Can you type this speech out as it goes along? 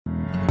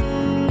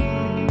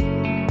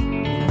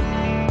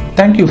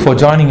Thank you for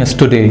joining us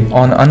today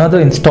on another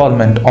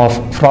installment of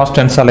Frost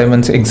and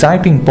Sullivan's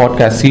exciting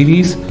podcast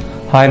series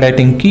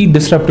highlighting key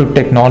disruptive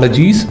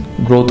technologies,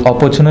 growth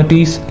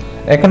opportunities,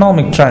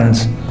 economic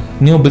trends,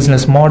 new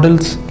business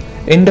models,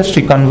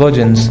 industry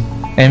convergence,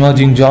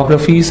 emerging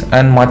geographies,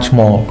 and much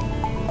more.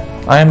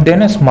 I am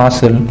Dennis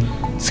Marcel,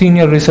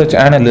 Senior Research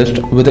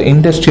Analyst with the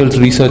Industrials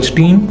Research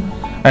Team,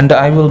 and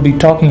I will be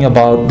talking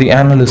about the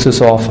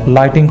analysis of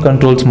lighting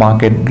controls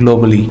market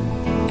globally.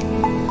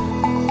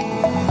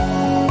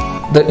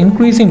 The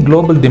increasing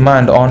global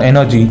demand on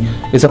energy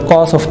is a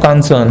cause of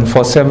concern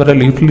for several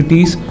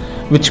utilities,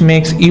 which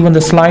makes even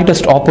the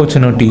slightest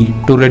opportunity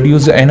to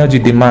reduce the energy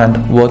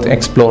demand worth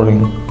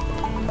exploring.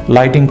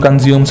 Lighting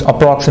consumes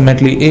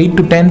approximately 8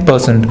 to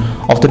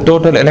 10% of the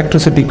total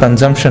electricity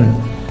consumption,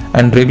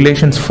 and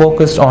regulations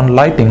focused on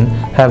lighting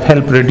have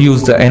helped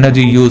reduce the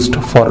energy used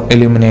for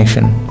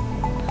illumination.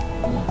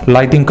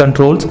 Lighting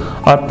controls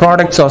are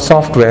products or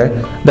software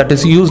that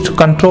is used to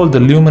control the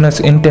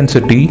luminous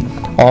intensity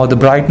or the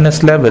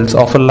brightness levels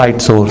of a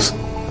light source.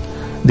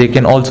 They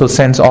can also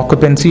sense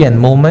occupancy and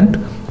movement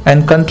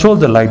and control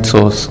the light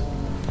source.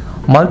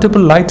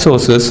 Multiple light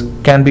sources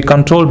can be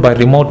controlled by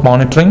remote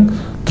monitoring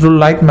through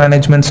light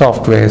management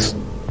softwares.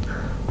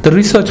 The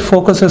research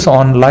focuses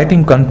on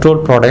lighting control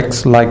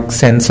products like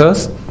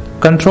sensors,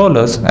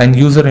 controllers, and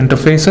user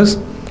interfaces,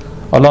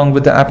 along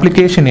with the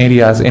application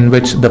areas in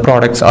which the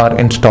products are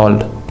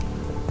installed.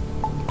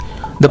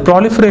 The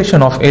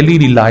proliferation of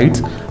LED lights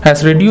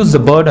has reduced the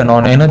burden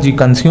on energy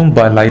consumed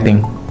by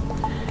lighting.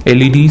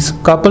 LEDs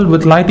coupled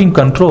with lighting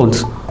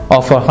controls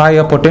offer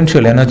higher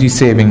potential energy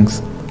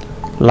savings.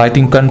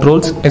 Lighting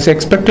controls is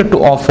expected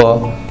to offer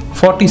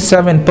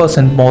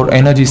 47% more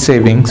energy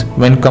savings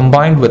when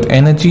combined with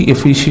energy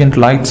efficient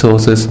light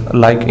sources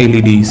like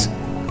LEDs.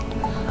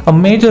 A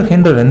major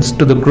hindrance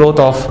to the growth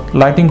of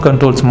lighting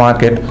controls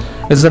market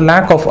is the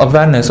lack of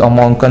awareness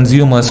among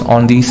consumers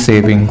on these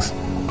savings.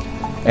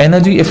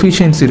 Energy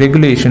efficiency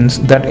regulations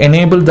that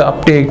enable the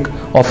uptake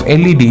of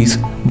LEDs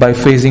by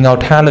phasing out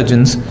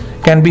halogens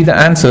can be the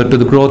answer to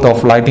the growth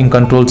of lighting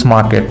controls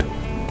market.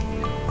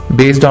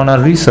 Based on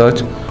our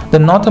research, the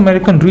North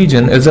American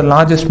region is the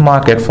largest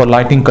market for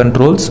lighting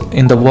controls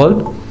in the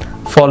world,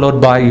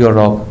 followed by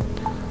Europe.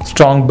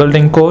 Strong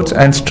building codes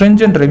and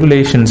stringent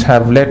regulations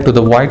have led to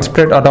the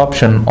widespread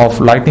adoption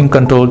of lighting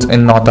controls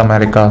in North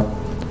America.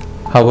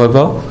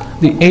 However,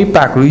 the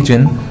APAC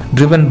region,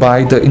 driven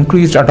by the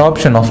increased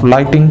adoption of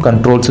lighting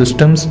control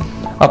systems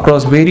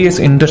across various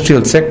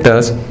industrial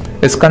sectors,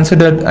 is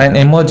considered an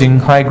emerging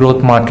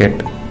high-growth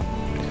market.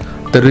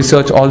 The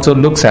research also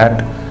looks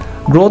at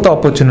growth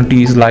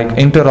opportunities like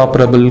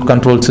interoperable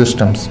control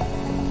systems.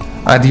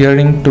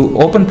 Adhering to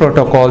open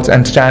protocols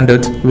and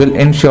standards will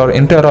ensure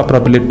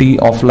interoperability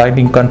of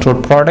lighting control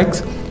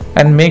products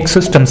and make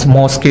systems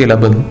more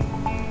scalable.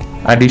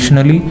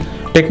 Additionally,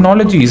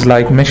 technologies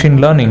like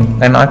machine learning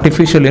and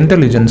artificial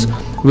intelligence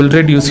will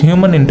reduce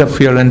human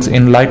interference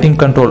in lighting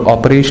control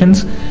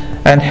operations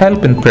and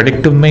help in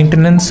predictive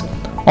maintenance,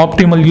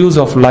 optimal use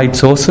of light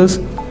sources,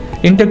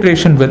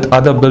 integration with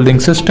other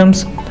building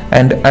systems,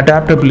 and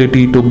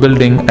adaptability to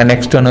building and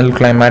external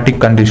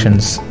climatic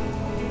conditions.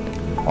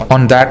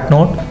 On that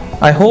note,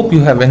 I hope you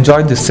have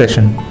enjoyed this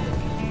session.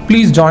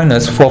 Please join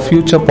us for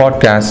future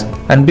podcasts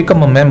and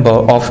become a member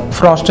of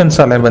Frost &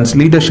 Sullivan's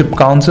Leadership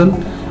Council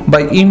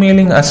by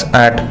emailing us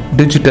at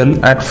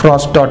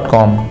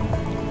digital@frost.com.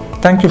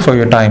 Thank you for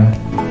your time.